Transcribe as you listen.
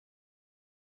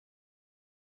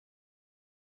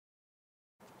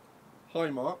Hi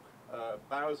Mark,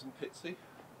 Bowers and Pitsea,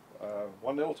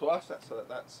 1-0 to us,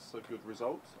 that's a good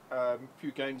result. A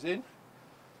few games in,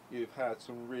 you've had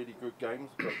some really good games,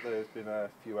 but there's been a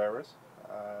few errors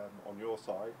on your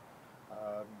side.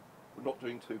 We're not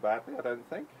doing too badly, I don't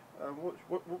think.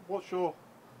 What's your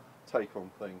take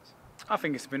on things? I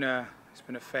think it's been a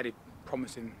fairly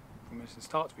promising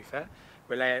start, to be fair.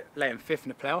 We're laying fifth in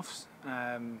the playoffs.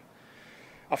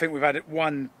 I think we've had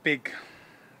one big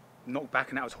knockback,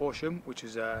 and that was Horsham, which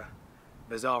was a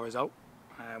bizarre result.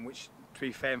 Which, to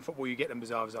be fair, in football you get them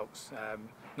bizarre results.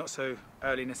 Not so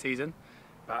early in the season,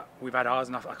 but we've had ours,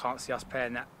 and I can't see us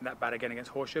playing that bad again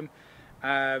against Horsham.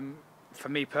 For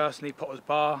me personally, Potter's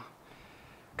Bar,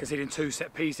 conceding 2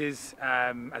 set pieces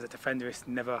as a defender, it's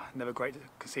never great to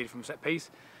concede from a set piece,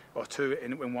 or 2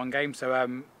 in one game. So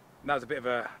that was a bit of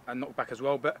a knockback as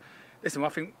well. But listen, I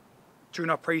think during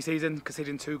our pre-season,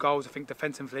 conceding 2 goals, I think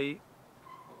defensively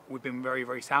we've been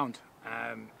very sound.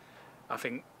 I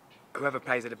think whoever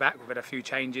plays at the back, we've had a few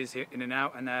changes in and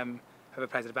out, and whoever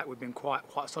plays at the back, we've been quite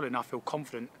solid, and I feel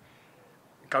confident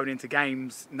going into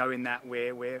games knowing that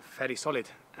we're fairly solid.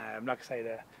 Like I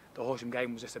say, the Horsham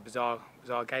game was just a bizarre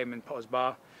game in Potter's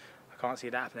Bar. I can't see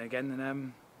that happening again.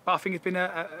 And but I think it's been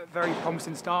a very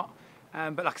promising start.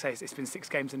 But like I say, it's been 6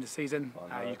 games in the season.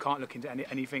 You can't look into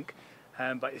anything,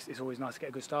 but it's always nice to get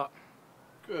a good start.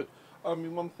 Good. I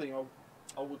mean, one thing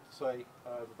I would say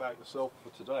about yourself for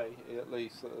today, at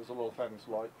least, there's a lot of fans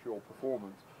like your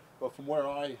performance. But from where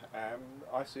I am,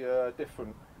 I see a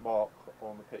different Mark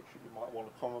on the pitch that you might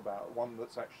want to comment about. One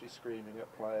that's actually screaming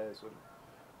at players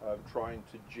and trying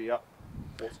to G up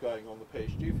what's going on the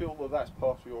pitch. Do you feel that that's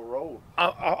part of your role?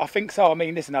 I think so. I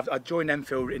mean, listen, I joined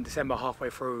Enfield in December, halfway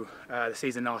through the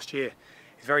season last year.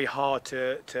 It's very hard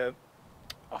to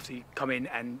obviously come in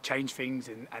and change things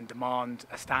and demand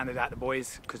a standard out of the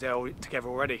boys because they're all together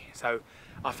already. So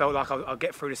I felt like I'll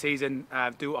get through the season,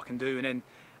 do what I can do, and then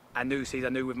a new season, I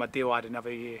knew with my deal I had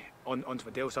another year onto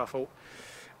my deal. So I thought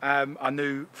I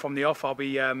knew from the off I'll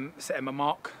be setting my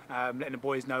mark, letting the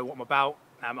boys know what I'm about.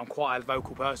 I'm quite a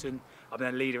vocal person. I've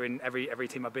been a leader in every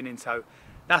team I've been in, so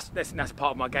that's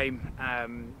part of my game,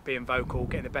 being vocal,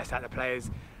 getting the best out of the players,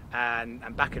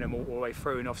 and backing them all the way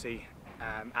through. And obviously,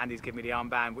 Andy's given me the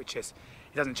armband, which is,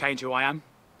 it doesn't change who I am.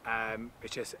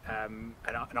 It's just an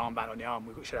armband on the arm.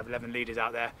 We should have 11 leaders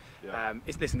out there. Yeah.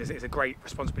 It's a great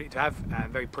responsibility to have.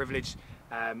 Very privileged.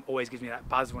 Always gives me that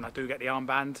buzz when I do get the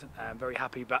armband. Very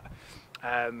happy, but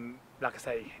like I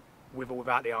say, with or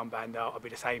without the armband, I'll be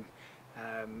the same.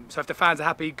 So if the fans are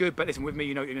happy, good. But listen, with me,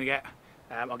 you know what you're going to get.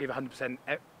 I'll give 100%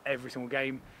 every single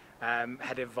game.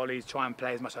 Header volleys, try and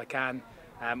play as much as I can.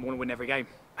 I want to win every game.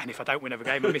 And if I don't win every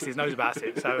game, my missus knows about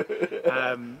it. So,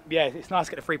 yeah, it's nice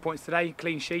to get the 3 points today.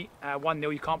 Clean sheet,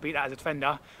 1-0. You can't beat that as a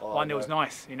defender. 1-0 is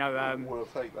nice, you know. We'll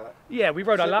take that. Yeah, we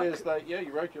rode our luck.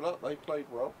 You rode your luck. They played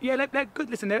well. Yeah, they're good.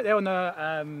 Listen, they're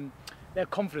on their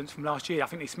confidence from last year. I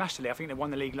think they smashed the league. I think they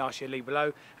won the league last year, league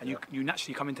below. And you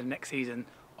naturally come into the next season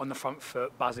on the front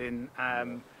foot, buzzing.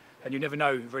 And you never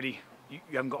know, really. You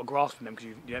haven't got a grasp on them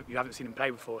because you haven't seen them play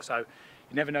before. So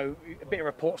you never know. You get a bit of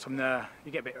reports from the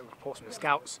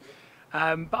scouts. But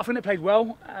I think they played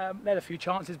well. They had a few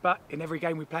chances, but in every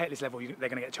game we play at this level, they're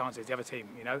going to get chances. The other team,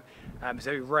 you know, it's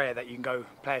very rare that you can go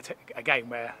play a game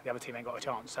where the other team ain't got a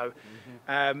chance. So,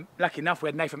 lucky enough, we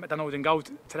had Nathan McDonald in goal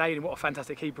today, and what a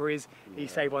fantastic keeper he is. He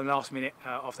saved one last minute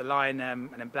off the line, and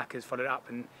then Blackers followed up.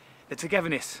 And the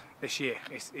togetherness this year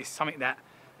is something that,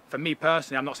 for me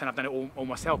personally, I'm not saying I've done it all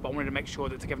myself, but I wanted to make sure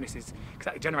that togetherness is,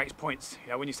 because that generates points.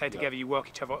 You know, when you stay together, you work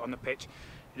each other on the pitch,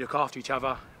 you look after each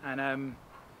other, and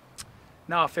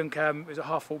no, I think it was a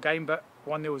half-full game, but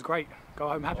 1-0 was great. Go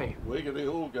home happy. Well, we're going to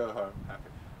all go home happy.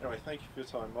 Anyway, thank you for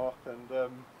your time, Mark, and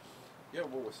yeah,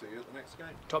 we'll see you at the next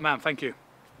game. Top man, thank you.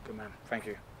 Good man, thank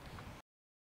you.